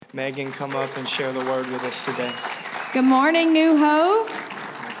Megan come up and share the word with us today. Good morning, New Hope.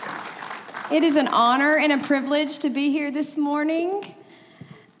 It is an honor and a privilege to be here this morning.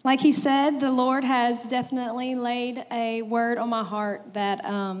 Like he said, the Lord has definitely laid a word on my heart that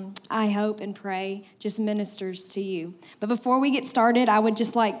I hope and pray just ministers to you. But before we get started, I would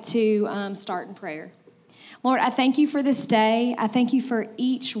just like to start in prayer. Lord, I thank you for this day. I thank you for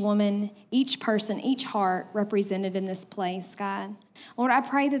each woman, each person, each heart represented in this place, God. Lord, I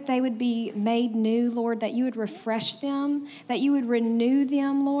pray that they would be made new, Lord, that you would refresh them, that you would renew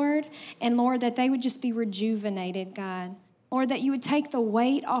them, Lord, and Lord, that they would just be rejuvenated, God. Lord, that you would take the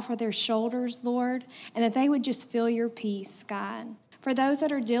weight off of their shoulders, Lord, and that they would just feel your peace, God. For those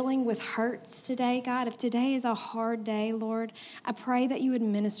that are dealing with hurts today, God, if today is a hard day, Lord, I pray that you would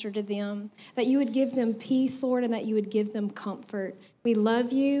minister to them, that you would give them peace, Lord, and that you would give them comfort. We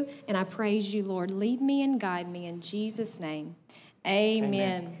love you, and I praise you, Lord. Lead me and guide me in Jesus' name.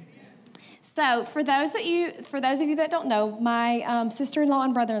 Amen. So for those of you that don't know, my sister-in-law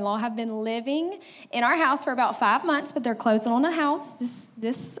and brother-in-law have been living in our house for about 5 months, but they're closing on a house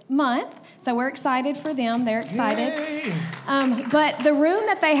this month. So we're excited for them. They're excited. But the room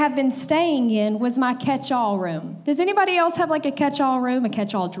that they have been staying in was my catch-all room. Does anybody else have like a catch-all room, a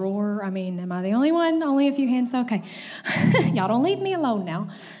catch-all drawer? I mean, am I the only one? Only a few hands? Okay. Y'all don't leave me alone now.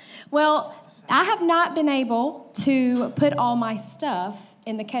 Well, I have not been able to put all my stuff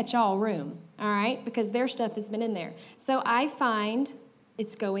in the catch-all room, all right, because their stuff has been in there. So I find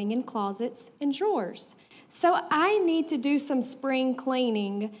it's going in closets and drawers. So I need to do some spring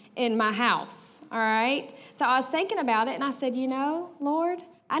cleaning in my house, all right? So I was thinking about it, and I said, Lord,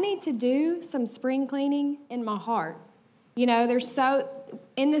 I need to do some spring cleaning in my heart.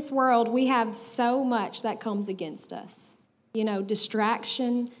 In this world, we have so much that comes against us.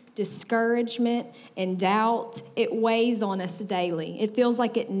 Distraction, discouragement, and doubt, it weighs on us daily. It feels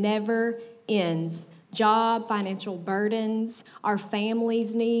like it never ends. Job, financial burdens, our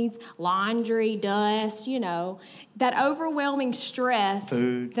family's needs, laundry, dust, that overwhelming stress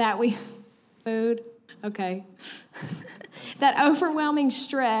Food, okay. That overwhelming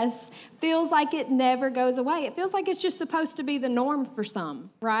stress feels like it never goes away. It feels like it's just supposed to be the norm for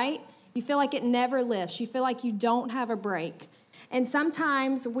some, right? You feel like it never lifts. You feel like you don't have a break. And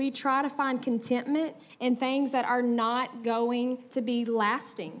sometimes we try to find contentment in things that are not going to be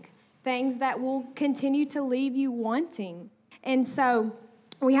lasting, things that will continue to leave you wanting. And so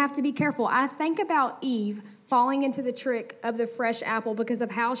we have to be careful. I think about Eve falling into the trick of the fresh apple because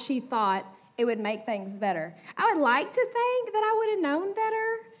of how she thought it would make things better. I would like to think that I would have known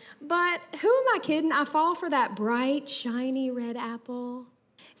better, but who am I kidding? I fall for that bright, shiny red apple,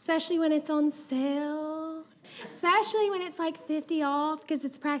 especially when it's on sale. Especially when it's like 50 off because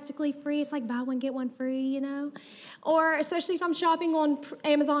it's practically free. It's like buy one, get one free, Or especially if I'm shopping on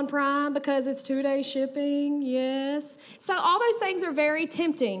Amazon Prime because it's 2-day shipping, yes. So all those things are very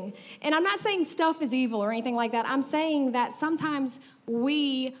tempting. And I'm not saying stuff is evil or anything like that. I'm saying that sometimes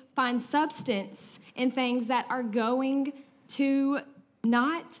we find substance in things that are going to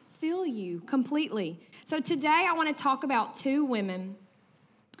not fill you completely. So today I want to talk about two women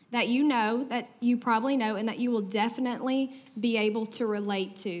that you probably know, and that you will definitely be able to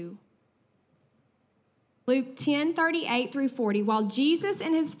relate to. Luke 10:38-40, while Jesus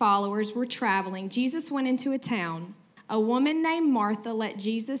and his followers were traveling, Jesus went into a town. A woman named Martha let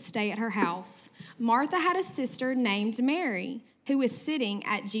Jesus stay at her house. Martha had a sister named Mary, who was sitting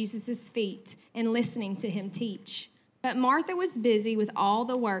at Jesus' feet and listening to him teach. But Martha was busy with all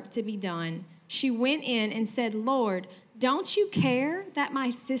the work to be done. She went in and said, "Lord, don't you care that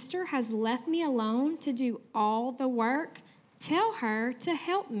my sister has left me alone to do all the work? Tell her to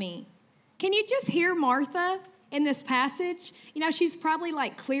help me." Can you just hear Martha in this passage? She's probably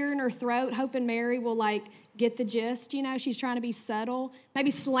like clearing her throat, hoping Mary will get the gist. She's trying to be subtle, maybe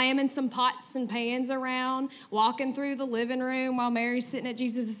slamming some pots and pans around, walking through the living room while Mary's sitting at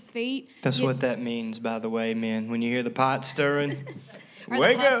Jesus' feet. That's what that means, by the way, men. When you hear the pot stirring,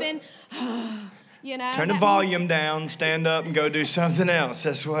 wake up. Turn the volume down, stand up, and go do something else.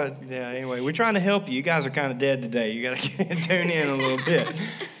 That's what, anyway, we're trying to help you. You guys are kind of dead today. You got to tune in a little bit.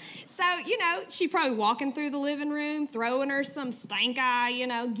 So, she's probably walking through the living room, throwing her some stank eye,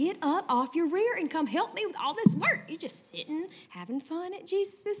 get up off your rear and come help me with all this work. You're just sitting, having fun at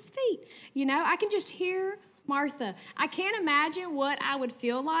Jesus' feet. I can just hear Martha. I can't imagine what I would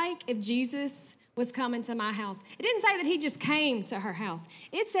feel like if Jesus was coming to my house. It didn't say that he just came to her house.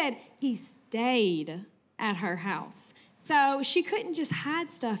 It said he stayed at her house. So she couldn't just hide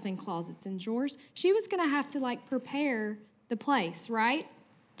stuff in closets and drawers. She was going to have to prepare the place, right?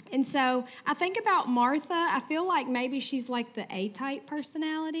 And so I think about Martha. I feel like maybe she's like the A-type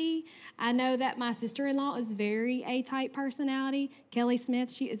personality. I know that my sister-in-law is very A-type personality. Kelly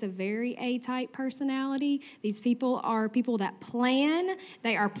Smith, she is a very A-type personality. These people are people that plan.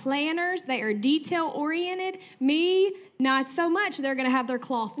 They are planners. They are detail-oriented. Me, not so much. They're going to have their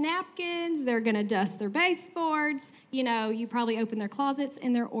cloth napkins. They're going to dust their baseboards. You know, you probably open their closets,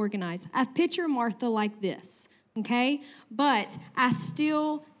 and they're organized. I picture Martha like this, okay? But I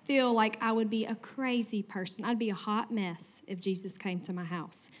still feel like I would be a crazy person. I'd be a hot mess if Jesus came to my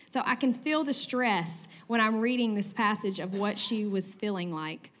house. So I can feel the stress when I'm reading this passage of what she was feeling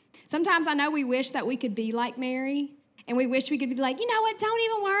like. Sometimes I know we wish that we could be like Mary, and we wish we could be like, you know what, don't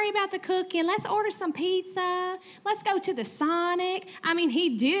even worry about the cooking. Let's order some pizza. Let's go to the Sonic. I mean,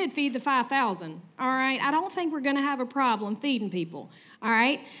 he did feed the 5,000, all right? I don't think we're going to have a problem feeding people, all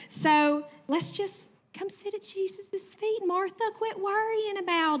right? So let's just come sit at Jesus' feet, Martha. Quit worrying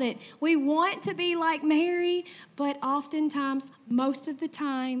about it. We want to be like Mary, but oftentimes, most of the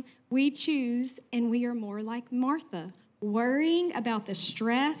time, we choose and we are more like Martha, worrying about the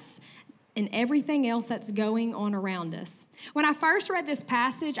stress and everything else that's going on around us. When I first read this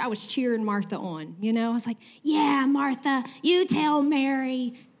passage, I was cheering Martha on. You know, I was like, yeah, Martha, you tell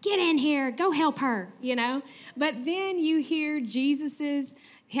Mary, get in here, go help her, you know. But then you hear Jesus's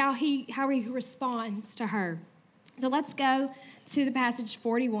how he responds to her. So let's go to the passage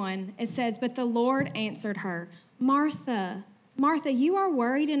 41. It says, but the Lord answered her, Martha, Martha, you are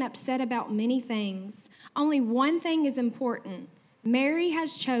worried and upset about many things. Only one thing is important. Mary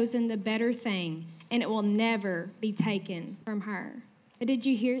has chosen the better thing, and it will never be taken from her. But did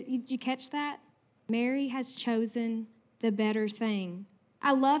you catch that? Mary has chosen the better thing.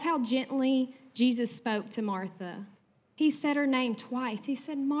 I love how gently Jesus spoke to Martha. He said her name twice. He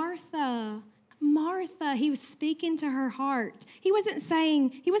said, Martha, Martha. He was speaking to her heart. He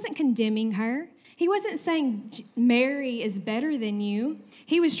wasn't condemning her. He wasn't saying Mary is better than you.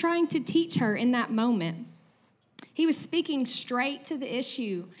 He was trying to teach her in that moment. He was speaking straight to the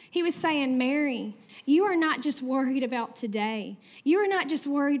issue. He was saying, Mary, you are not just worried about today. You are not just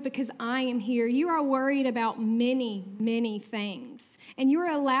worried because I am here. You are worried about many, many things. And you're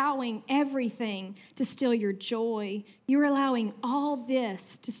allowing everything to steal your joy. You're allowing all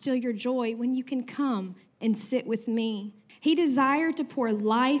this to steal your joy when you can come and sit with me. He desired to pour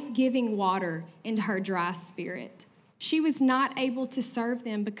life-giving water into her dry spirit. She was not able to serve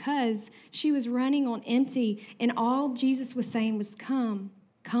them because she was running on empty, and all Jesus was saying was, come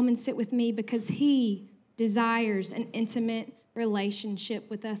and sit with me, because he desires an intimate relationship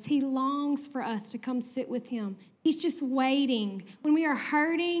with us. He longs for us to come sit with him. He's just waiting. When we are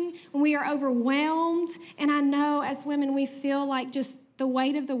hurting, when we are overwhelmed, and I know as women we feel like just the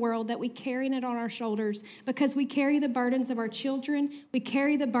weight of the world, that we carrying it on our shoulders because we carry the burdens of our children, we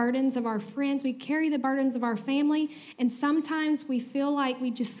carry the burdens of our friends, we carry the burdens of our family, and sometimes we feel like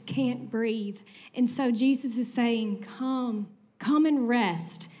we just can't breathe. And so Jesus is saying, come and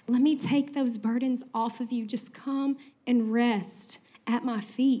rest. Let me take those burdens off of you. Just come and rest at my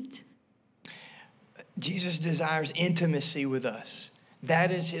feet. Jesus desires intimacy with us.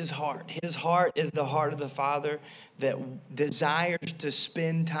 That is his heart. His heart is the heart of the Father that desires to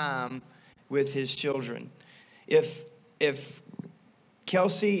spend time with his children. If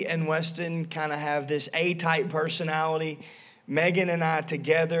Kelsey and Weston kind of have this A-type personality, Megan and I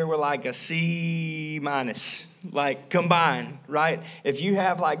together, we're like a C-, like combined, right? If you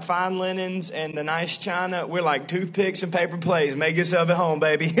have like fine linens and the nice china, we're like toothpicks and paper plates. Make yourself at home,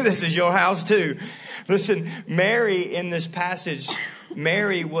 baby. This is your house too. Listen, Mary in this passage,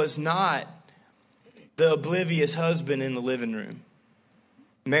 Mary was not the oblivious husband in the living room.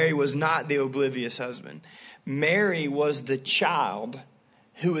 Mary was not the oblivious husband. Mary was the child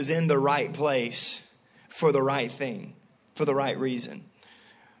who was in the right place for the right thing, for the right reason.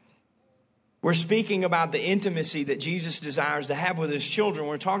 We're speaking about the intimacy that Jesus desires to have with his children.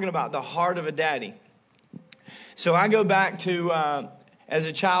 We're talking about the heart of a daddy. So I go back to, as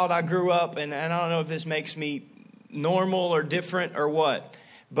a child, I grew up, and I don't know if this makes me normal or different or what,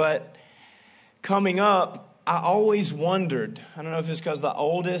 but coming up, I always wondered, I don't know if it's because the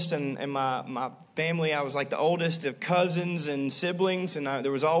oldest and my family, I was like the oldest of cousins and siblings, and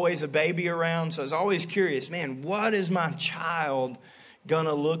there was always a baby around, so I was always curious, man, what is my child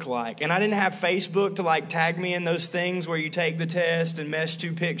gonna look like? And I didn't have Facebook to like tag me in those things where you take the test and mesh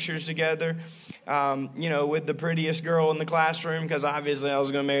two pictures together, with the prettiest girl in the classroom, because obviously I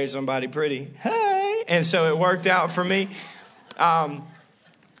was gonna marry somebody pretty. Hey! And so it worked out for me.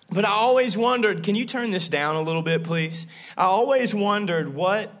 But I always wondered, can you turn this down a little bit, please? I always wondered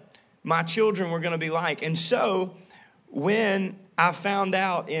what my children were going to be like. And so when I found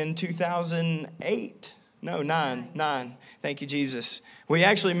out in 2008. No, nine. Thank you, Jesus. We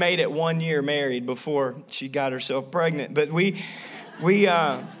actually made it 1 year married before she got herself pregnant. But when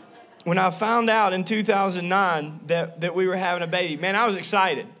I found out in 2009 that we were having a baby, man, I was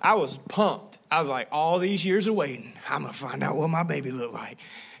excited. I was pumped. I was like, all these years of waiting, I'm going to find out what my baby looked like.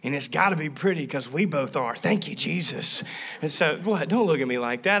 And it's got to be pretty because we both are. Thank you, Jesus. And so, what? Don't look at me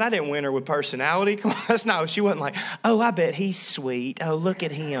like that. I didn't win her with personality. Come on, that's not. She wasn't like, oh, I bet he's sweet. Oh, look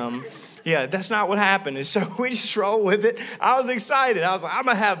at him. Yeah, that's not what happened. And so we just rolled with it. I was excited. I was like, I'm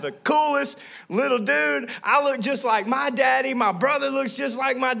going to have the coolest little dude. I look just like my daddy. My brother looks just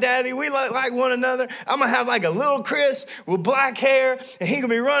like my daddy. We look like one another. I'm going to have like a little Chris with black hair, and he going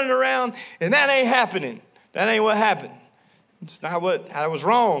to be running around. And that ain't happening. That ain't what happened. It's not what, I was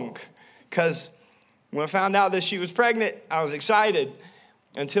wrong. Because when I found out that she was pregnant, I was excited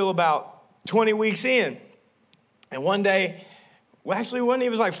until about 20 weeks in. And one day, well, actually, it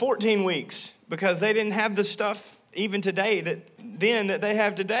was like 14 weeks because they didn't have the stuff even today that they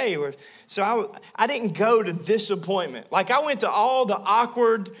have today. So I didn't go to this appointment. Like I went to all the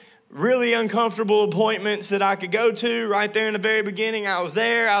awkward, really uncomfortable appointments that I could go to right there in the very beginning. I was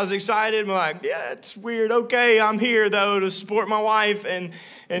there. I was excited. I'm like, yeah, it's weird. Okay, I'm here, though, to support my wife and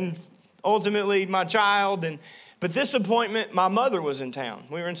ultimately my child. But this appointment, my mother was in town.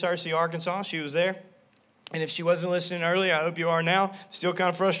 We were in Searcy, Arkansas. She was there. And if she wasn't listening earlier, I hope you are now. Still kind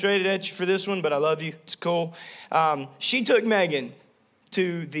of frustrated at you for this one, but I love you. It's cool. She took Megan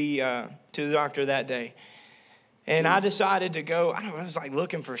to the doctor that day. And I decided to go, I was like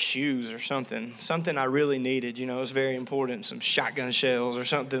looking for shoes or something I really needed. You know, it was very important. Some shotgun shells or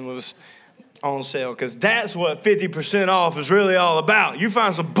something was on sale because that's what 50% off is really all about. You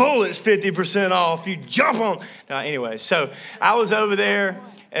find some bullets 50% off, you jump on. Anyway, so I was over there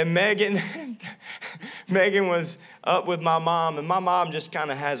and Megan was up with my mom, and my mom just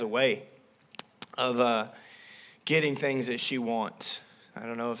kind of has a way of getting things that she wants. I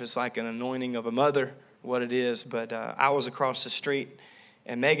don't know if it's like an anointing of a mother, what it is, but I was across the street,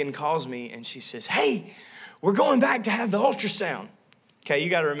 and Megan calls me, and she says, hey, we're going back to have the ultrasound. Okay, you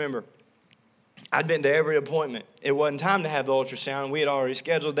got to remember, I'd been to every appointment. It wasn't time to have the ultrasound. We had already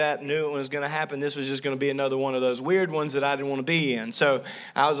scheduled that, knew it was going to happen. This was just going to be another one of those weird ones that I didn't want to be in. So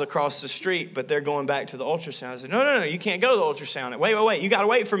I was across the street, but they're going back to the ultrasound. I said, no, you can't go to the ultrasound. Wait, you got to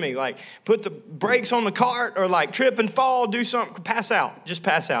wait for me. Like, put the brakes on the cart or, like, trip and fall, do something, pass out. Just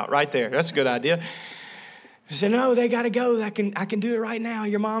pass out right there. That's a good idea. I said, no, they got to go. I can do it right now.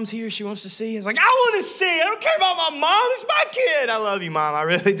 Your mom's here. She wants to see. I was like, I want to see. I don't care about my mom. It's my kid. I love you, Mom. I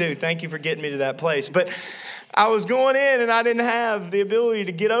really do. Thank you for getting me to that place. But I was going in, and I didn't have the ability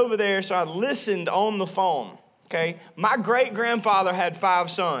to get over there, so I listened on the phone, okay? My great-grandfather had 5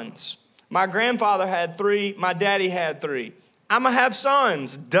 sons. My grandfather had 3. My daddy had 3. I'm going to have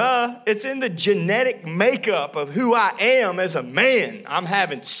sons. Duh. It's in the genetic makeup of who I am as a man. I'm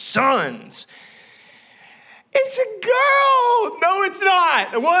having sons. It's a girl. No, it's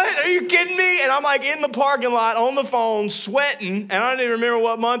not. What? Are you kidding me? And I'm like in the parking lot on the phone sweating. And I don't even remember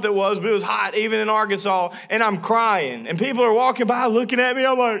what month it was, but it was hot even in Arkansas. And I'm crying. And people are walking by looking at me.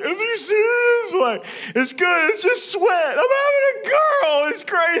 I'm like, is he serious? Like, it's good. It's just sweat. I'm having a girl. It's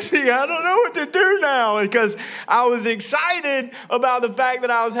crazy. I don't know what to do now. Because I was excited about the fact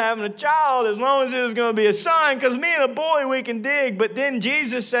that I was having a child as long as it was going to be a son. Because me and a boy, we can dig. But then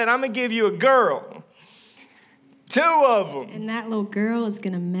Jesus said, I'm going to give you a girl. 2 of them. And that little girl is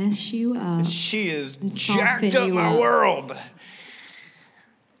going to mess you up. She is jacked up my world.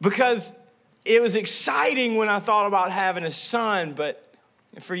 Because it was exciting when I thought about having a son, but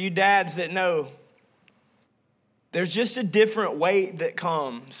for you dads that know, there's just a different weight that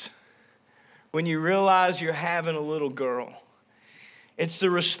comes when you realize you're having a little girl. It's the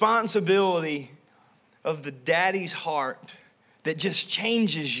responsibility of the daddy's heart that just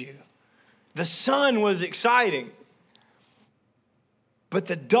changes you. The son was exciting. But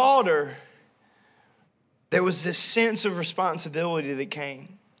the daughter, there was this sense of responsibility that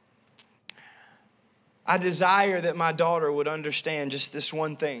came. I desire that my daughter would understand just this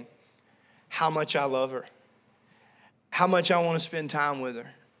one thing, how much I love her, how much I want to spend time with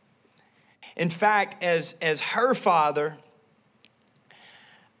her. In fact, as her father,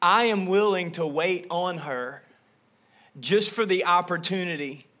 I am willing to wait on her just for the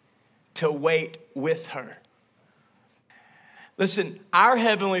opportunity to wait with her. Listen, our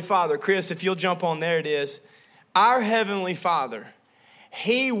Heavenly Father, Chris, if you'll jump on, there it is. Our Heavenly Father,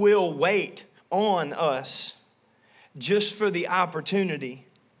 He will wait on us just for the opportunity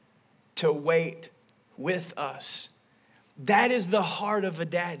to wait with us. That is the heart of a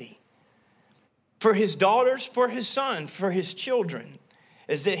daddy. for his daughters, for his son, for his children,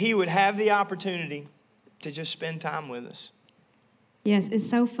 is that he would have the opportunity to just spend time with us. Yes, it's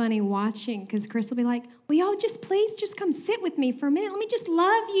so funny watching, because Chris will be like, will y'all please just come sit with me for a minute? Let me just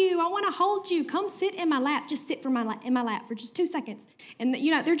love you. I want to hold you. Come sit in my lap. Just sit in my lap for just 2 seconds. And,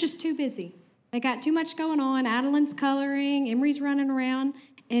 they're just too busy. They got too much going on. Adeline's coloring. Emery's running around.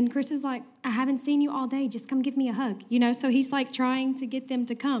 And Chris is like, I haven't seen you all day. Just come give me a hug. So he's like trying to get them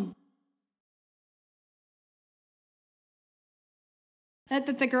to come. That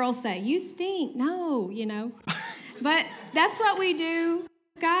the girls say, you stink. No, But that's what we do,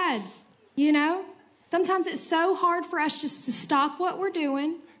 God, Sometimes it's so hard for us just to stop what we're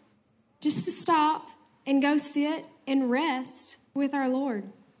doing, just to stop and go sit and rest with our Lord,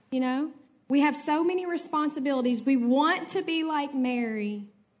 We have so many responsibilities. We want to be like Mary,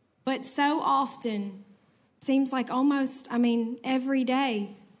 but so often, seems like almost, every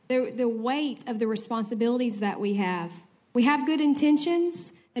day, the weight of the responsibilities that we have. We have good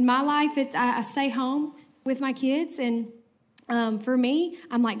intentions. In my life, I stay home with my kids, and for me,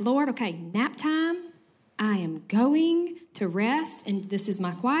 I'm like, Lord, okay, nap time. I am going to rest, and this is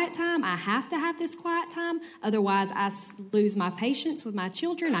my quiet time. I have to have this quiet time. Otherwise, I lose my patience with my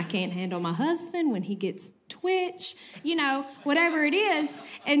children. I can't handle my husband when he gets twitch, whatever it is.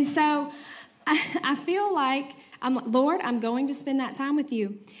 And so I feel like, Lord, I'm going to spend that time with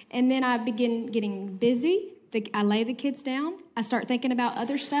you. And then I begin getting busy. I lay the kids down. I start thinking about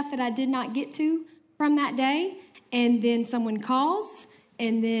other stuff that I did not get to from that day. And then someone calls,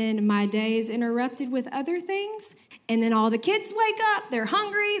 and then my day is interrupted with other things. And then all the kids wake up. They're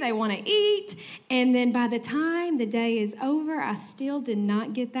hungry. They want to eat. And then by the time the day is over, I still did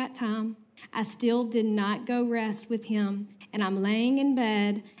not get that time. I still did not go rest with him. And I'm laying in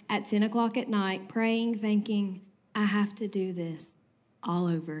bed at 10 o'clock at night praying, thinking, I have to do this all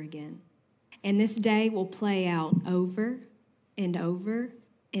over again. And this day will play out over and over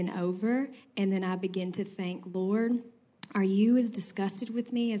and over. And then I begin to think, Lord, are you as disgusted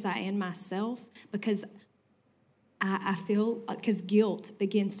with me as I am myself? Because I feel, because guilt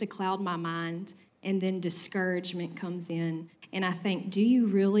begins to cloud my mind, and then discouragement comes in. And I think, do you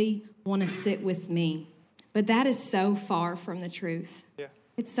really want to sit with me? But that is so far from the truth. Yeah.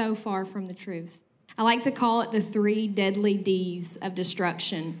 It's so far from the truth. I like to call it the 3 deadly D's of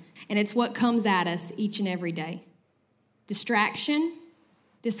destruction. And it's what comes at us each and every day. Distraction,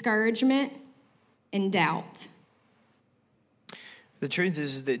 discouragement, and doubt. The truth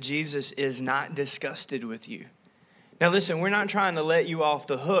is that Jesus is not disgusted with you. Now listen, we're not trying to let you off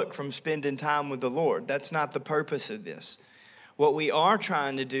the hook from spending time with the Lord. That's not the purpose of this. What we are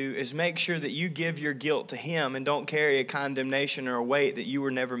trying to do is make sure that you give your guilt to him and don't carry a condemnation or a weight that you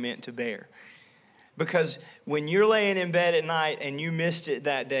were never meant to bear. Because when you're laying in bed at night and you missed it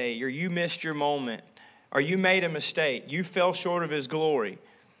that day, or you missed your moment, or you made a mistake, you fell short of his glory.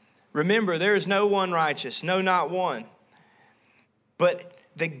 Remember, there is no one righteous, no, not one. But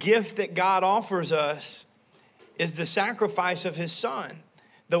the gift that God offers us is the sacrifice of his son,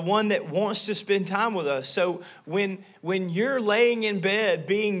 the one that wants to spend time with us. So when you're laying in bed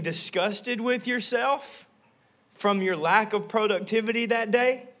being disgusted with yourself from your lack of productivity that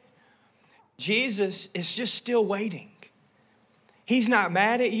day, Jesus is just still waiting. He's not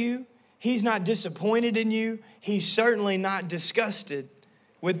mad at you. He's not disappointed in you. He's certainly not disgusted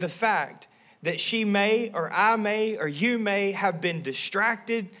with the fact that she may, or I may, or you may have been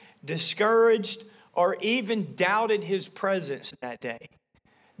distracted, discouraged, or even doubted his presence that day.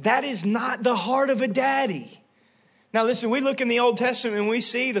 That is not the heart of a daddy. Now listen, we look in the Old Testament and we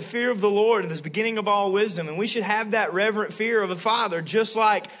see the fear of the Lord as the beginning of all wisdom. And we should have that reverent fear of a father just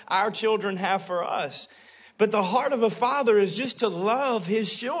like our children have for us. But the heart of a father is just to love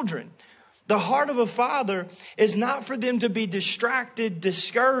his children. The heart of a father is not for them to be distracted,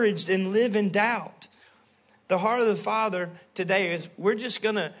 discouraged, and live in doubt. The heart of the father today is we're just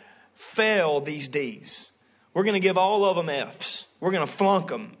going to fail these D's. We're going to give all of them F's. We're going to flunk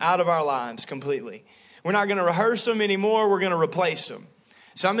them out of our lives completely. We're not going to rehearse them anymore. We're going to replace them.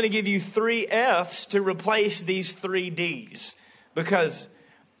 So I'm going to give you 3 F's to replace these 3 D's, because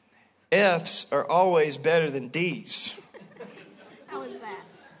F's are always better than D's. How is that?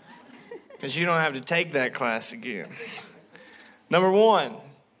 Because you don't have to take that class again. Number 1,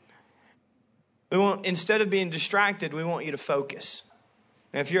 instead of being distracted, we want you to focus.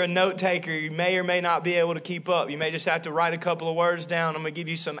 Now, if you're a note taker, you may or may not be able to keep up. You may just have to write a couple of words down. I'm going to give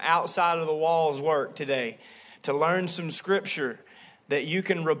you some outside of the walls work today to learn some scripture that you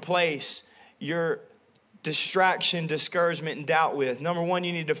can replace your distraction, discouragement, and doubt with. Number 1,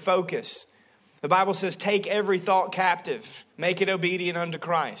 you need to focus. The Bible says, take every thought captive, make it obedient unto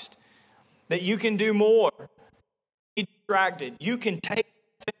Christ. that you can do more. Be distracted. You can take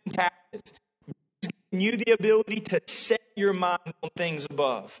things captive. He's giving you the ability to set your mind on things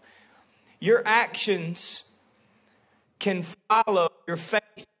above. Your actions can follow your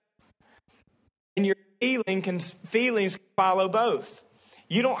faith, and your feelings can follow both.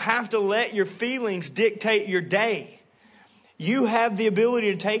 You don't have to let your feelings dictate your day. You have the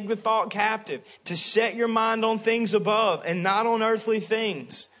ability to take the thought captive, to set your mind on things above and not on earthly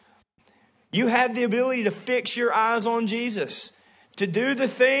things. You have the ability to fix your eyes on Jesus, to do the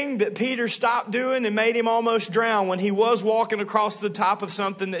thing that Peter stopped doing and made him almost drown when he was walking across the top of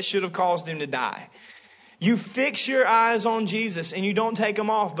something that should have caused him to die. You fix your eyes on Jesus and you don't take them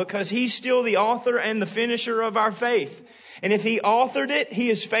off, because he's still the author and the finisher of our faith. And if he authored it, he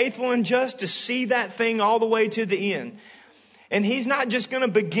is faithful and just to see that thing all the way to the end. And he's not just going to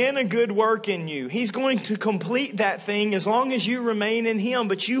begin a good work in you. He's going to complete that thing as long as you remain in him.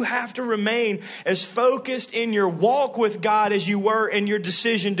 But you have to remain as focused in your walk with God as you were in your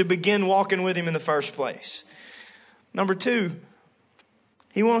decision to begin walking with him in the first place. Number 2,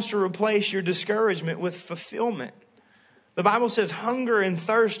 he wants to replace your discouragement with fulfillment. The Bible says, hunger and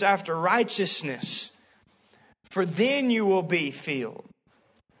thirst after righteousness, for then you will be filled.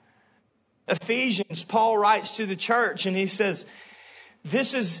 Ephesians, Paul writes to the church and he says,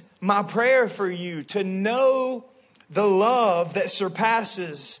 this is my prayer for you, to know the love that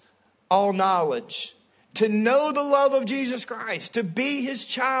surpasses all knowledge. To know the love of Jesus Christ, to be his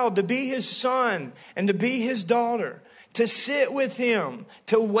child, to be his son, and to be his daughter. To sit with him,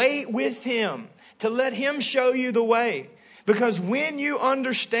 to wait with him, to let him show you the way. Because when you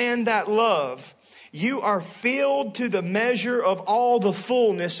understand that love, you are filled to the measure of all the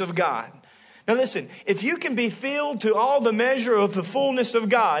fullness of God. Now listen, if you can be filled to all the measure of the fullness of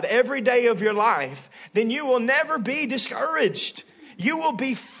God every day of your life, then you will never be discouraged. You will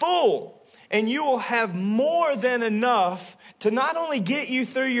be full, and you will have more than enough to not only get you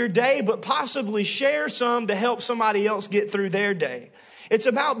through your day, but possibly share some to help somebody else get through their day. It's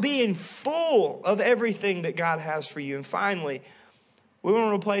about being full of everything that God has for you. And finally, we want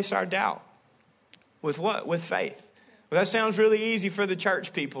to replace our doubt. With what? With faith. Well, that sounds really easy for the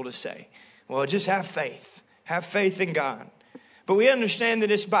church people to say. Well, just have faith. Have faith in God. But we understand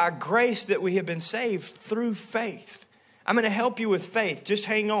that it's by grace that we have been saved through faith. I'm going to help you with faith. Just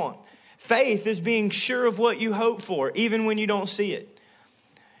hang on. Faith is being sure of what you hope for, even when you don't see it.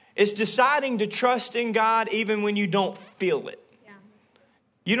 It's deciding to trust in God even when you don't feel it.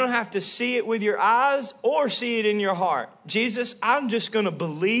 You don't have to see it with your eyes or see it in your heart. Jesus, I'm just going to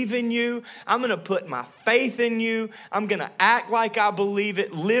believe in you. I'm going to put my faith in you. I'm going to act like I believe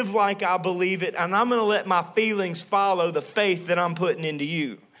it, live like I believe it, and I'm going to let my feelings follow the faith that I'm putting into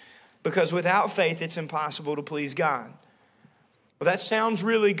you. Because without faith, it's impossible to please God. Well, that sounds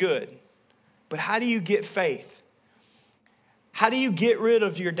really good. But how do you get faith? How do you get rid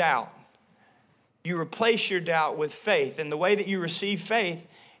of your doubt? You replace your doubt with faith. And the way that you receive faith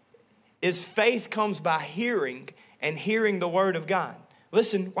is faith comes by hearing, and hearing the word of God.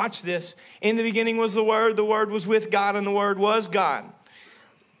 Listen, watch this. In the beginning was the Word was with God, and the Word was God.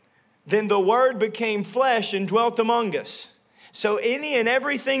 Then the Word became flesh and dwelt among us. So any and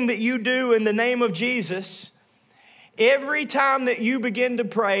everything that you do in the name of Jesus, every time that you begin to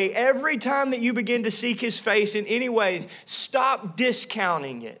pray, every time that you begin to seek his face in any ways, stop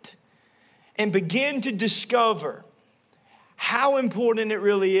discounting it and begin to discover how important it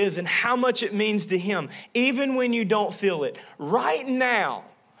really is and how much it means to him, even when you don't feel it. Right now,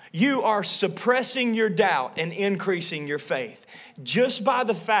 you are suppressing your doubt and increasing your faith just by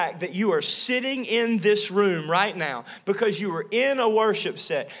the fact that you are sitting in this room right now because you were in a worship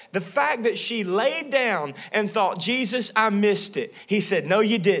set. The fact that she laid down and thought, Jesus, I missed it. He said, no,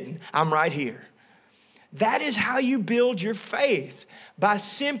 you didn't. I'm right here. That is how you build your faith, by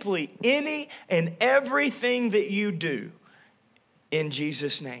simply any and everything that you do in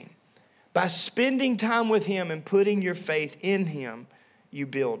Jesus' name. By spending time with him and putting your faith in him, you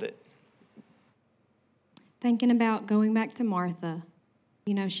build it. Thinking about going back to Martha.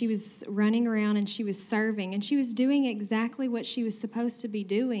 You know, she was running around and she was serving and she was doing exactly what she was supposed to be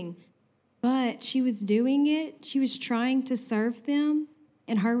doing. But she was doing it. She was trying to serve them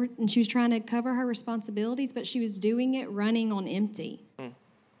and she was trying to cover her responsibilities, but she was doing it running on empty.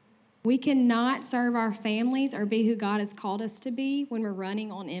 We cannot serve our families or be who God has called us to be when we're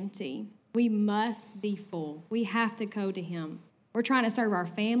running on empty. We must be full. We have to go to him. We're trying to serve our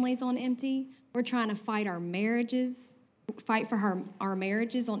families on empty. We're trying to fight for our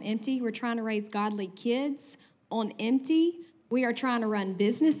marriages on empty. We're trying to raise godly kids on empty. We are trying to run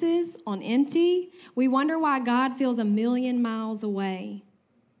businesses on empty. We wonder why God feels 1,000,000 miles away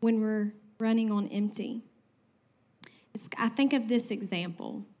when we're running on empty. I think of this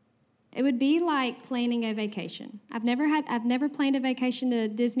example. It would be like planning a vacation. I've never planned a vacation to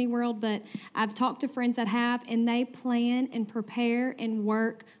Disney World, but I've talked to friends that have, and they plan and prepare and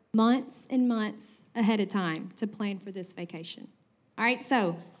work months and months ahead of time to plan for this vacation. All right,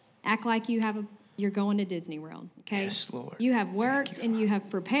 so act like you're going to Disney World, okay? Yes, Lord. You have worked and you have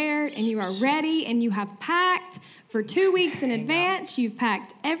prepared and you are ready and you have packed for 2 weeks in advance. You've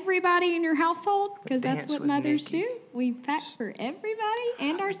packed everybody in your household because that's what mothers do. We pack for everybody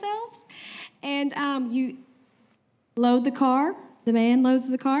and ourselves. And you load the car. The man loads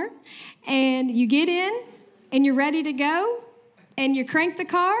the car. And you get in and you're ready to go. And you crank the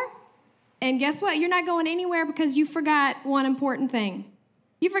car. And guess what? You're not going anywhere because you forgot one important thing.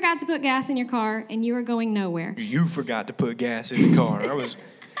 You forgot to put gas in your car, and you are going nowhere. You forgot to put gas in the car. I was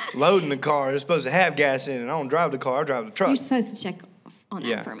loading the car. It was supposed to have gas in it. I don't drive the car. I drive the truck. You're supposed to check on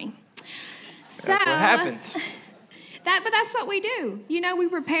that for me. That's what happens. But that's what we do. You know, we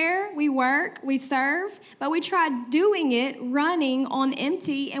prepare, we work, we serve, but we try doing it running on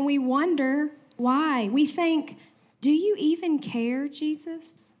empty, and we wonder why. We think, do you even care,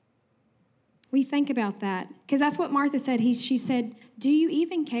 Jesus? We think about that because that's what Martha said. She said, do you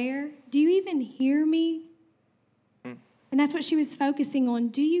even care? Do you even hear me? And that's what she was focusing on.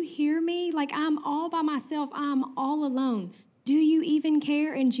 Do you hear me? Like, I'm all by myself. I'm all alone. Do you even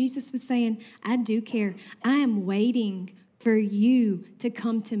care? And Jesus was saying, I do care. I am waiting for you to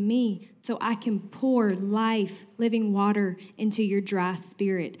come to me so I can pour life, living water into your dry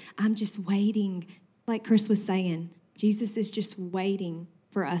spirit. I'm just waiting. Like Chris was saying, Jesus is just waiting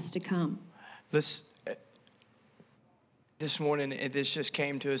for us to come. This morning, this just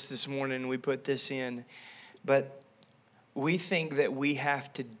came to us this morning, we put this in, but we think that we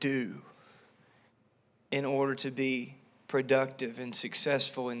have to do in order to be productive and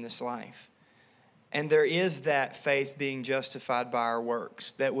successful in this life. And there is that faith being justified by our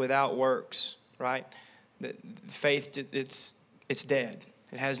works, that without works, right, that faith, it's dead.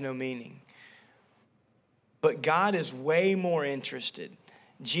 It has no meaning. But God is way more interested.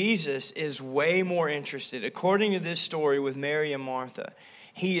 Jesus is way more interested. According to this story with Mary and Martha,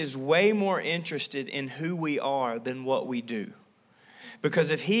 he is way more interested in who we are than what we do.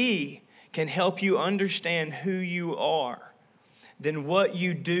 Because if he can help you understand who you are, then what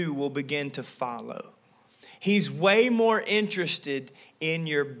you do will begin to follow. He's way more interested in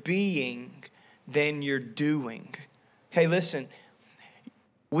your being than your doing. Okay, listen,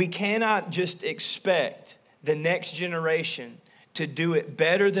 we cannot just expect the next generation to do it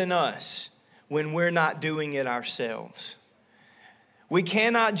better than us when we're not doing it ourselves. We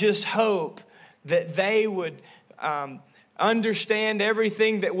cannot just hope that they would understand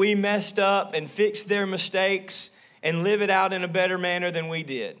everything that we messed up and fix their mistakes and live it out in a better manner than we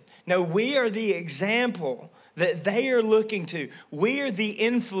did. No, we are the example that they are looking to. We are the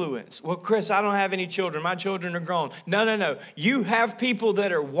influence. Well, Chris, I don't have any children. My children are grown. No. You have people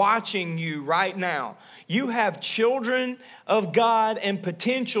that are watching you right now. You have children of God and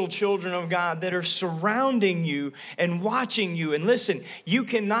potential children of God that are surrounding you and watching you. And listen, you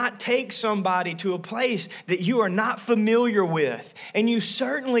cannot take somebody to a place that you are not familiar with. And you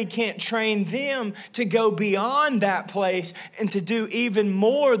certainly can't train them to go beyond that place and to do even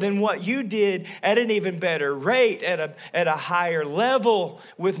more than what you did at an even better rate, at a higher level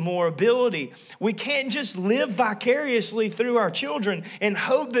with more ability. We can't just live vicariously through our children and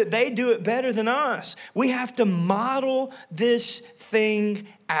hope that they do it better than us. We have to model this thing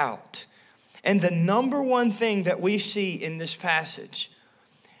out. And the number one thing that we see in this passage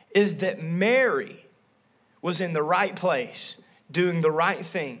is that Mary was in the right place, doing the right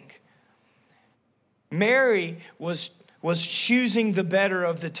thing. Mary was choosing the better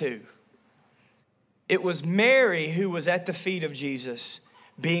of the two. It was Mary who was at the feet of Jesus,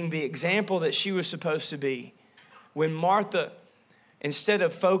 being the example that she was supposed to be. When Martha, instead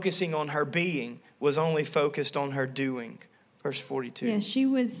of focusing on her being, was only focused on her doing. Verse 42. Yeah,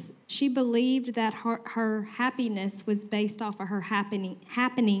 she believed that her happiness was based off of her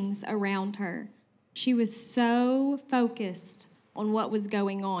happenings around her. She was so focused on what was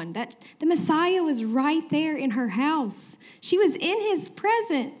going on. That the Messiah was right there in her house. She was in his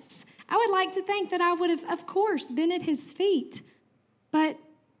presence. I would like to think that I would have, of course, been at his feet. But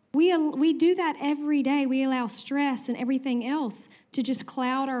we do that every day. We allow stress and everything else to just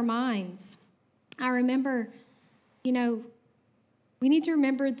cloud our minds. I remember, we need to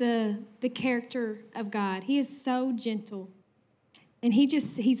remember the character of God. He is so gentle. And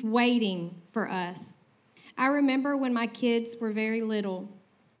he's waiting for us. I remember when my kids were very little,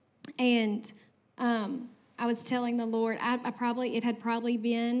 and I was telling the Lord, it had probably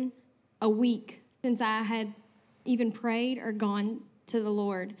been a week since I had even prayed or gone to the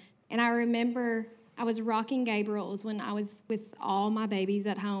Lord. And I remember I was rocking Gabriel. It was when I was with all my babies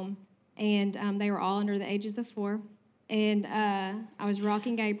at home, and they were all under the ages of 4. And I was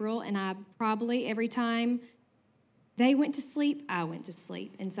rocking Gabriel, and I probably every time they went to sleep, I went to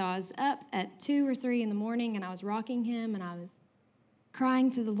sleep. And so I was up at 2 or 3 in the morning, and I was rocking him, and I was crying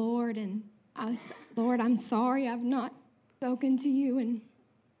to the Lord, and I was, Lord, I'm sorry I've not spoken to you in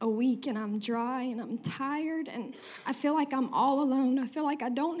a week, and I'm dry, and I'm tired, and I feel like I'm all alone. I feel like I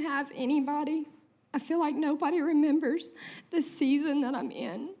don't have anybody. I feel like nobody remembers the season that I'm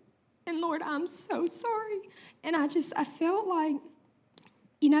in. And Lord, I'm so sorry. And I felt like,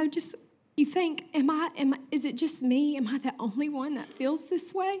 just you think, is it just me? Am I the only one that feels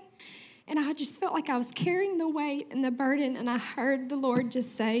this way? And I just felt like I was carrying the weight and the burden, and I heard the Lord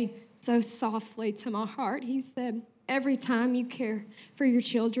just say so softly to my heart, he said, every time you care for your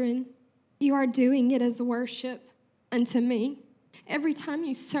children, you are doing it as worship unto me. Every time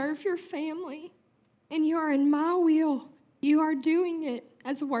you serve your family and you are in my will, you are doing it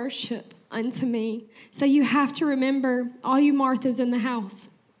as worship unto me. So you have to remember, all you Marthas in the house,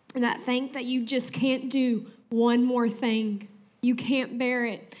 that think that you just can't do one more thing. You can't bear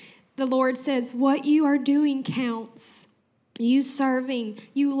it. The Lord says, what you are doing counts. You serving,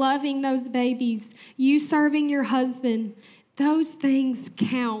 you loving those babies, you serving your husband, those things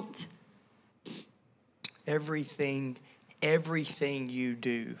count. Everything you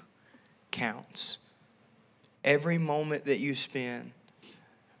do counts. Every moment that you spend.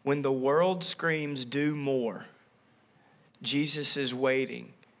 When the world screams, do more, Jesus is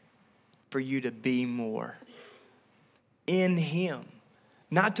waiting for you to be more in him.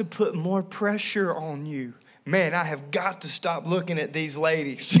 Not to put more pressure on you. Man, I have got to stop looking at these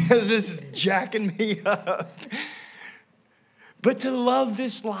ladies because this is jacking me up. But to love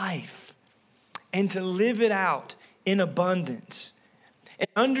this life and to live it out in abundance. And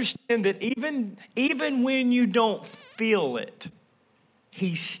understand that even when you don't feel it,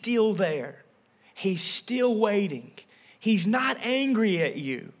 he's still there. He's still waiting. He's not angry at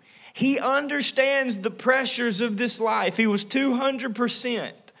you. He understands the pressures of this life. He was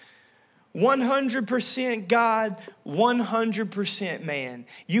 200%. 100% God, 100% man.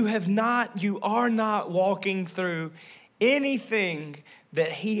 You are not walking through anything that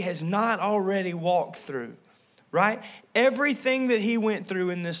he has not already walked through, right? Everything that he went through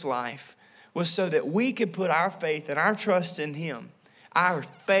in this life was so that we could put our faith and our trust in him. Our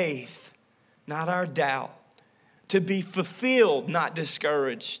faith, not our doubt. To be fulfilled, not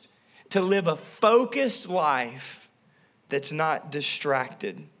discouraged. To live a focused life that's not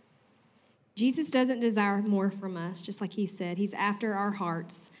distracted. Jesus doesn't desire more from us, just like he said. He's after our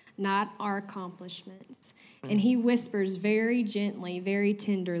hearts, not our accomplishments. And he whispers very gently, very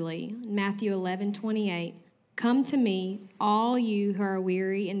tenderly, Matthew 11:28, come to me, all you who are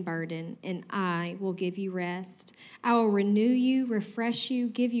weary and burdened, and I will give you rest. I will renew you, refresh you,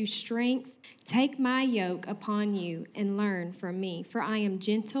 give you strength. Take my yoke upon you and learn from me, for I am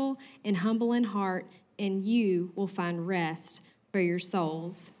gentle and humble in heart, and you will find rest for your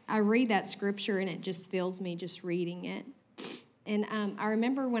souls. I read that scripture and it just fills me just reading it. And I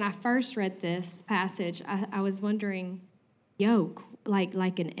remember when I first read this passage, I was wondering, yoke, like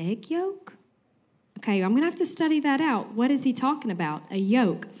an egg yolk? Okay, I'm going to have to study that out. What is he talking about? A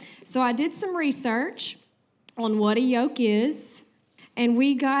yoke. So I did some research on what a yoke is, and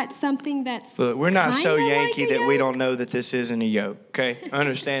we got something that's Look, we're not so Yankee like that we don't know that this isn't a yoke, okay?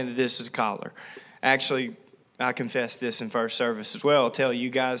 Understand that this is a collar. Actually, I confessed this in first service as well. I'll tell you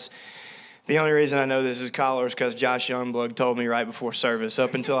guys, the only reason I know this is a collar is because Josh Youngblood told me right before service.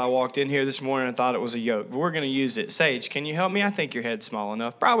 Up until I walked in here this morning, I thought it was a yoke. But we're going to use it. Sage, can you help me? I think your head's small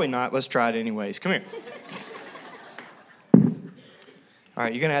enough. Probably not. Let's try it anyways. Come here. All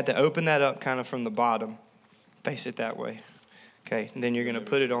right, you're going to have to open that up kind of from the bottom. Face it that way. Okay, and then you're going to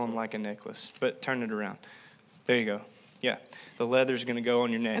put it on like a necklace. But turn it around. There you go. Yeah, the leather's going to go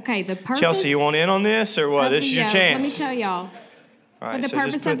on your neck. Okay, the purpose. Chelsea, you want in on this or what? This is your chance. Let me tell y'all. All right, For the so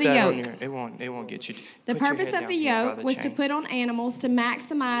purpose just put of the that on yoke. It won't get you. The Put your purpose head of the down here by yoke the was to chain. put on animals to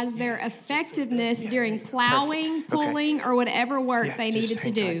maximize their effectiveness during plowing, Perfect. Okay. pulling, or whatever work Yeah, they just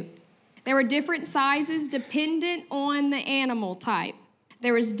needed to hang do. tight. There were different sizes dependent on the animal type.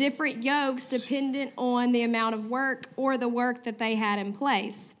 There was different yokes dependent on the amount of work or the work that they had in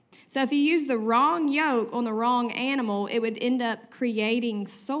place. So if you use the wrong yoke on the wrong animal, it would end up creating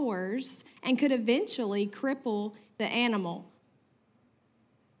sores and could eventually cripple the animal.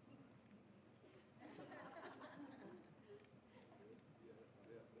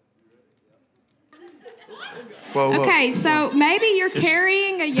 Whoa. Okay, so maybe you're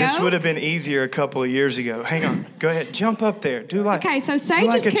carrying a yoke. This would have been easier a couple of years ago. Hang on. Go ahead. Jump up there. Okay, so Sage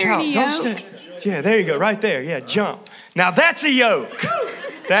like just carried a yoke. Don't stay. Yeah, there you go. Right there. Yeah, jump. Now that's a yoke.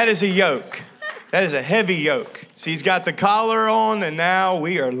 That is a yoke. That is a heavy yoke. So he's got the collar on, and now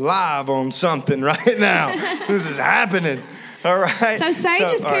we are live on something right now. This is happening. All right. So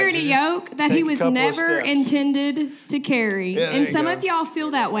Sage has carried a yoke that he was never intended to carry. Yeah, and some of y'all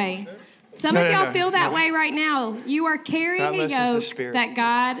feel that way. Some of y'all feel that way right now. You are carrying a yoke that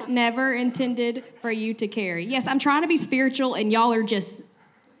God never intended for you to carry. Yes, I'm trying to be spiritual, and y'all are just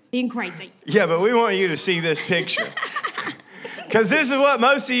being crazy. Yeah, but we want you to see this picture. Because this is what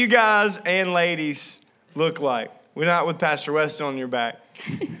most of you guys and ladies look like. We're not with Pastor West on your back.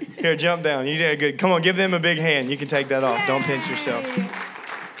 Here, jump down. You did good. Come on, give them a big hand. You can take that off. Yay. Don't pinch yourself.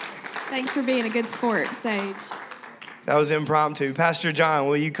 Thanks for being a good sport, Sage. That was impromptu. Pastor John,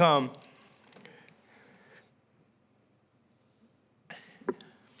 will you come?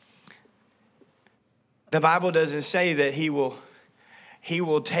 The Bible doesn't say that he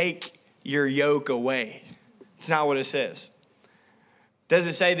will take your yoke away. It's not what it says. It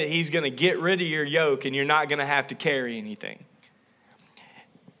doesn't say that he's going to get rid of your yoke and you're not going to have to carry anything.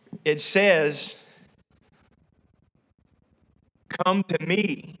 It says, come to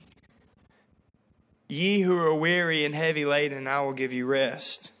me, ye who are weary and heavy laden, and I will give you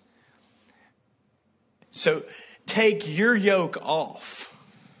rest. So take your yoke off.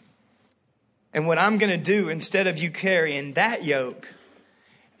 And what I'm going to do, instead of you carrying that yoke,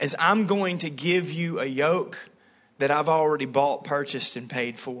 is I'm going to give you a yoke that I've already bought, purchased, and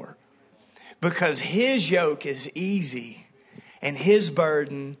paid for. Because his yoke is easy and his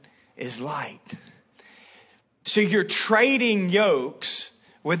burden is light. So you're trading yokes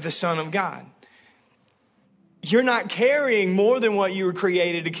with the Son of God. You're not carrying more than what you were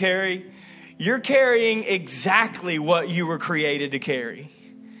created to carry. You're carrying exactly what you were created to carry.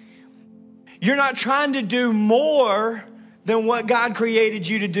 You're not trying to do more than what God created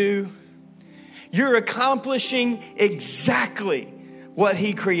you to do. You're accomplishing exactly what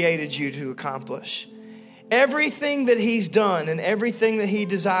he created you to accomplish. Everything that he's done and everything that he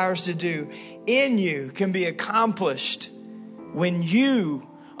desires to do in you can be accomplished when you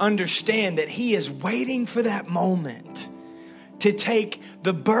understand that he is waiting for that moment to take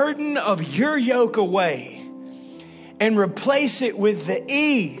the burden of your yoke away and replace it with the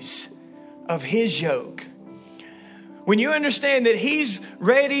ease of his yoke. When you understand that he's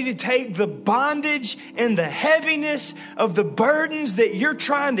ready to take the bondage and the heaviness of the burdens that you're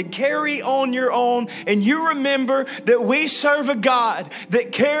trying to carry on your own, and you remember that we serve a God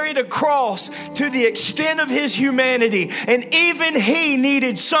that carried a cross to the extent of his humanity, and even he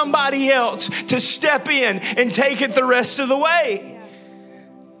needed somebody else to step in and take it the rest of the way.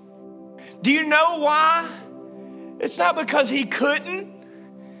 Do you know why? It's not because he couldn't.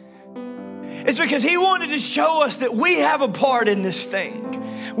 It's because he wanted to show us that we have a part in this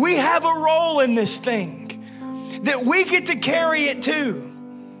thing. We have a role in this thing. That we get to carry it too.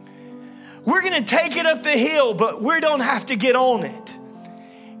 We're going to take it up the hill, but we don't have to get on it.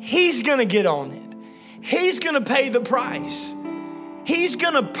 He's going to get on it. He's going to pay the price. He's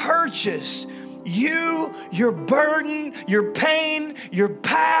going to purchase you, your burden, your pain, your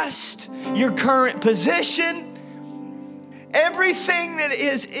past, your current position. Everything that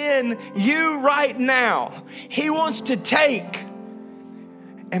is in you right now, he wants to take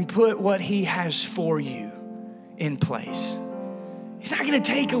and put what he has for you in place. He's not going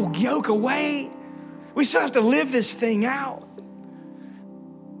to take a yoke away. We still have to live this thing out.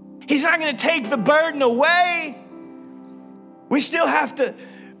 He's not going to take the burden away. We still have to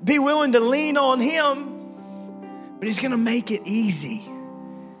be willing to lean on him, but he's going to make it easy.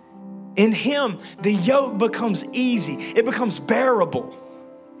 In him, the yoke becomes easy. It becomes bearable.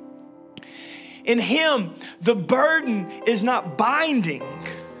 In him, the burden is not binding.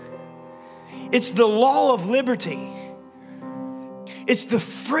 It's the law of liberty. It's the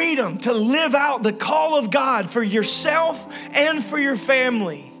freedom to live out the call of God for yourself and for your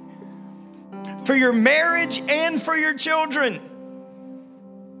family, for your marriage and for your children,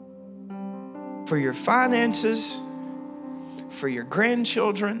 for your finances, for your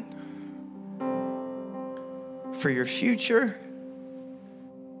grandchildren, for your future,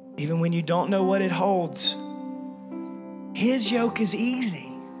 even when you don't know what it holds. His yoke is easy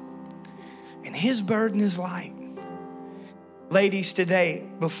and his burden is light. Ladies, today,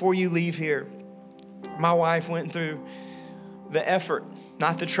 before you leave here, my wife went through the effort,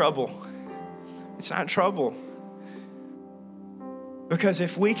 not the trouble. It's not trouble. Because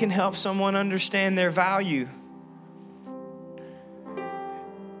if we can help someone understand their value,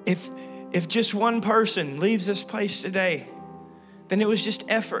 If just one person leaves this place today, then it was just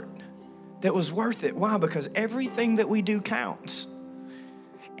effort that was worth it. Why? Because everything that we do counts.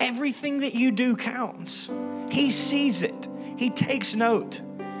 Everything that you do counts. He sees it. He takes note.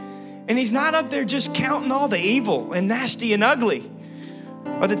 And he's not up there just counting all the evil and nasty and ugly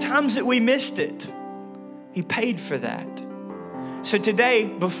or the times that we missed it. He paid for that. So today,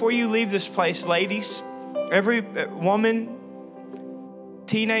 before you leave this place, ladies, every woman,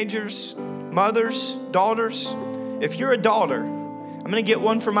 teenagers, mothers, daughters, if you're a daughter, I'm going to get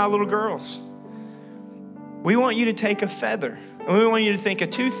one for my little girls. We want you to take a feather, and we want you to think of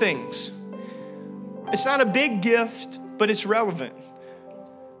two things. It's not a big gift, but it's relevant.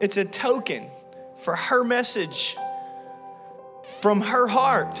 It's a token for her message from her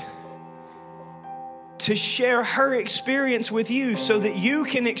heart to share her experience with you so that you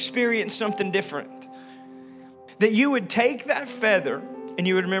can experience something different. That you would take that feather and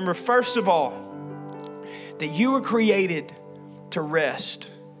you would remember, first of all, that you were created to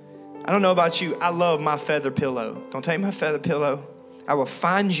rest. I don't know about you. I love my feather pillow. Don't take my feather pillow. I will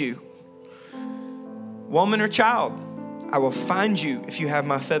find you. Woman or child, I will find you if you have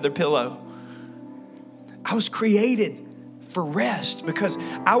my feather pillow. I was created for rest because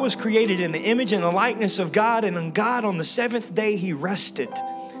I was created in the image and the likeness of God, and on God on the seventh day, he rested.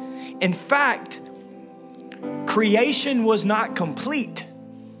 In fact, creation was not complete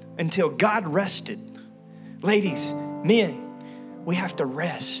until God rested. Ladies, men, we have to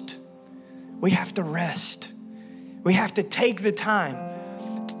rest. We have to rest. We have to take the time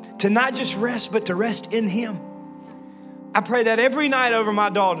to not just rest, but to rest in him. I pray that every night over my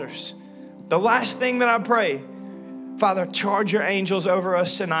daughters. The last thing that I pray, Father, charge your angels over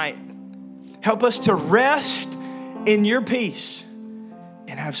us tonight. Help us to rest in your peace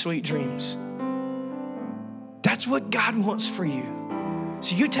and have sweet dreams. That's what God wants for you.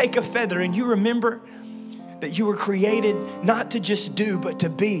 So you take a feather and you remember that you were created not to just do, but to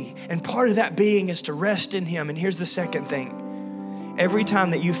be. And part of that being is to rest in him. And here's the second thing. Every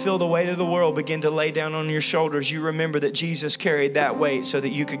time that you feel the weight of the world begin to lay down on your shoulders, you remember that Jesus carried that weight so that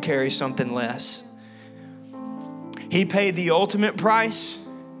you could carry something less. He paid the ultimate price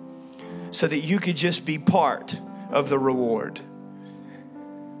so that you could just be part of the reward.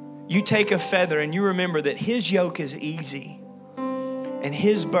 You take a feather and you remember that his yoke is easy and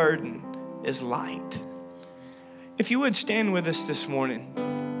his burden is light. If you would stand with us this morning.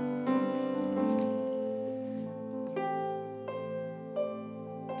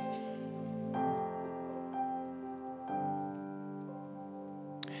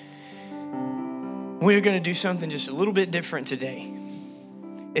 We're going to do something just a little bit different today.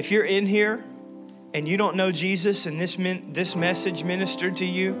 If you're in here and you don't know Jesus and this message ministered to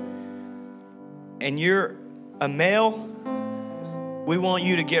you and you're a male, we want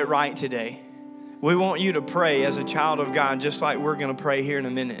you to get right today. We want you to pray as a child of God, just like we're going to pray here in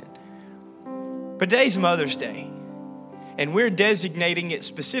a minute. But today's Mother's Day, and we're designating it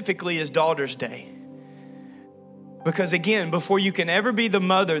specifically as Daughter's Day. Because again, before you can ever be the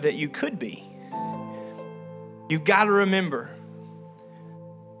mother that you could be, you've got to remember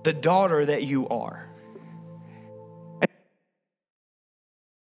the daughter that you are.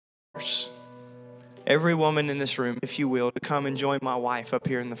 Every woman in this room, if you will, to come and join my wife up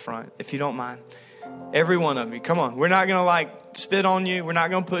here in the front, if you don't mind. Every one of you, come on. We're not going to spit on you. We're not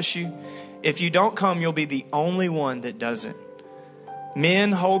going to push you. If you don't come, you'll be the only one that doesn't.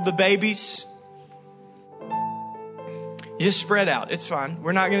 Men, hold the babies. You just spread out. It's fine.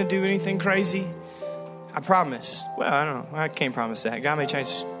 We're not going to do anything crazy. I promise. Well, I don't know. I can't promise that. God may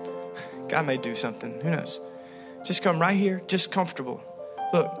change. God may do something. Who knows? Just come right here. Just comfortable.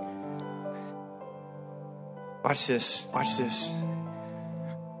 Look. Watch this. Watch this.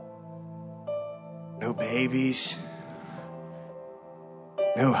 No babies.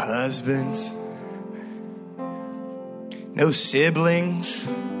 No husbands. No siblings.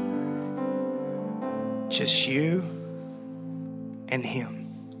 Just you and him.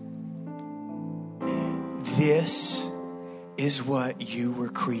 This is what you were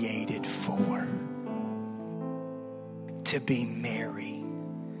created for. To be Mary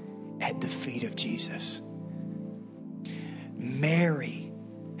at the feet of Jesus. Mary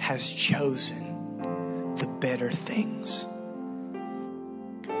has chosen the better things.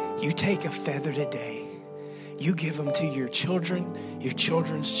 You take a feather today. You give them to your children, your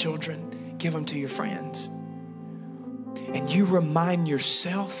children's children. Give them to your friends. And you remind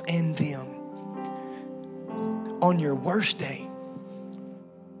yourself and them on your worst day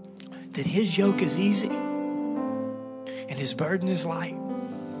that his yoke is easy and his burden is light.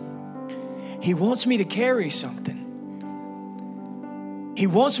 He wants me to carry something. He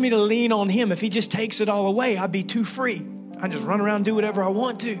wants me to lean on him. If he just takes it all away, I'd be too free. I just run around and do whatever I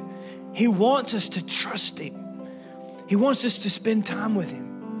want to. He wants us to trust him. He wants us to spend time with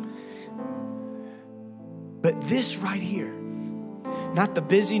him. But this right here, not the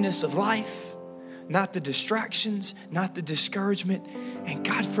busyness of life, not the distractions, not the discouragement, and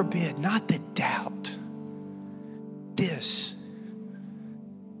God forbid, not the doubt. This.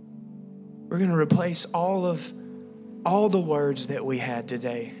 We're going to replace all the words that we had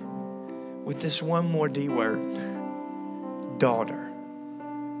today with this one more D word. Daughter.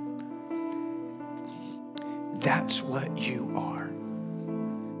 That's what you are.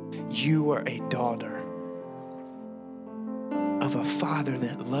 You are a daughter of a Father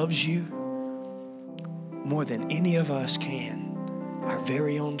that loves you more than any of us can, our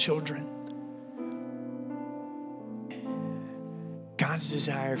very own children. God's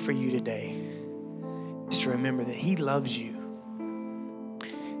desire for you today is to remember that he loves you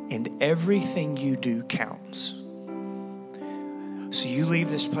and everything you do counts. So you leave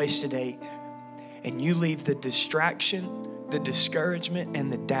this place today and you leave the distraction, the discouragement,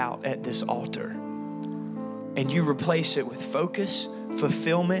 and the doubt at this altar. And you replace it with focus,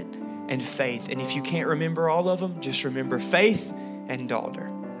 fulfillment, and faith. And if you can't remember all of them, just remember faith and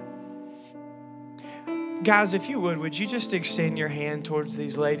daughter. Guys, if you would you just extend your hand towards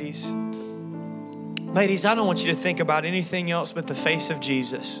these ladies? Ladies, I don't want you to think about anything else but the face of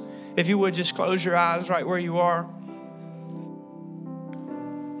Jesus. If you would, just close your eyes right where you are.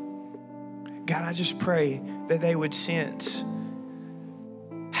 God, I just pray that they would sense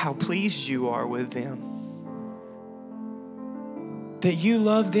how pleased you are with them. That you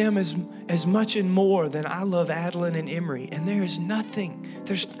love them as much and more than I love Adeline and Emery. And there's nothing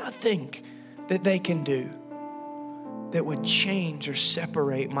that they can do that would change or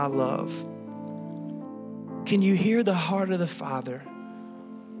separate my love. Can you hear the heart of the Father?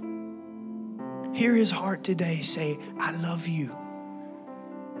 Hear his heart today say, I love you.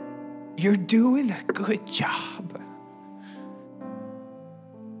 You're doing a good job.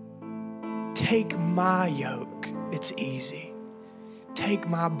 Take my yoke, it's easy. Take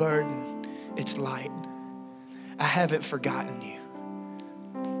my burden, it's light. I haven't forgotten you.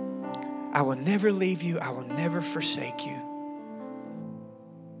 I will never leave you. I will never forsake you.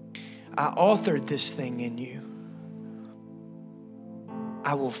 I authored this thing in you.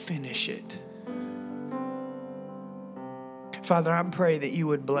 I will finish it. Father, I pray that you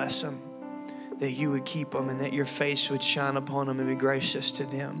would bless them, that you would keep them, and that your face would shine upon them and be gracious to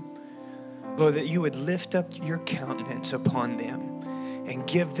them. Lord, that you would lift up your countenance upon them and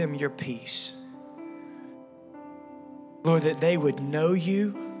give them your peace. Lord, that they would know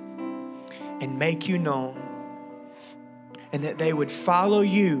you and make you known, and that they would follow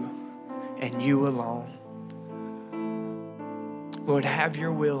you and you alone. Lord, have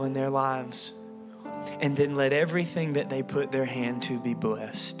your will in their lives, and then let everything that they put their hand to be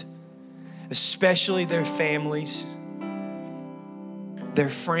blessed, especially their families, their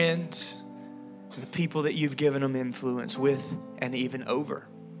friends, the people that you've given them influence with and even over.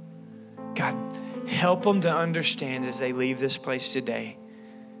 God, help them to understand as they leave this place today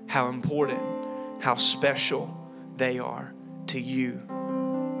how important, how special they are to you,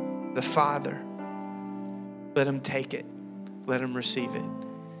 the Father. Let them take it. Let them receive it.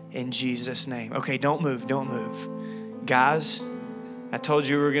 In Jesus' name. Okay, don't move. Guys, I told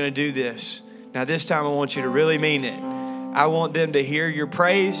you we were going to do this. Now this time I want you to really mean it. I want them to hear your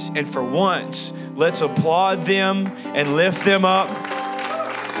praise, and for once, let's applaud them and lift them up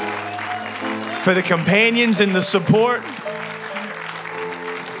for the companions and the support.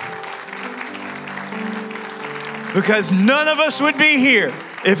 Because none of us would be here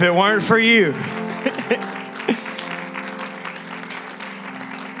if it weren't for you.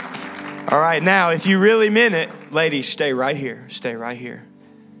 All right, now, if you really meant it, ladies, stay right here. Stay right here.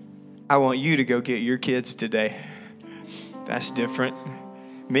 I want you to go get your kids today. That's different.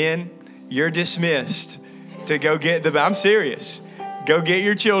 Men, you're dismissed to go get I'm serious. Go get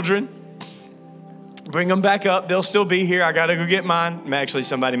your children. Bring them back up. They'll still be here. I got to go get mine. Actually,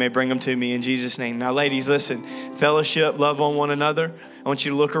 somebody may bring them to me in Jesus' name. Now, ladies, listen. Fellowship, love on one another. I want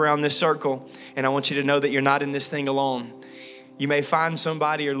you to look around this circle, and I want you to know that you're not in this thing alone. You may find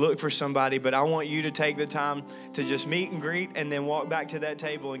somebody or look for somebody, but I want you to take the time to just meet and greet and then walk back to that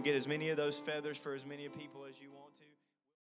table and get as many of those feathers for as many people as you want.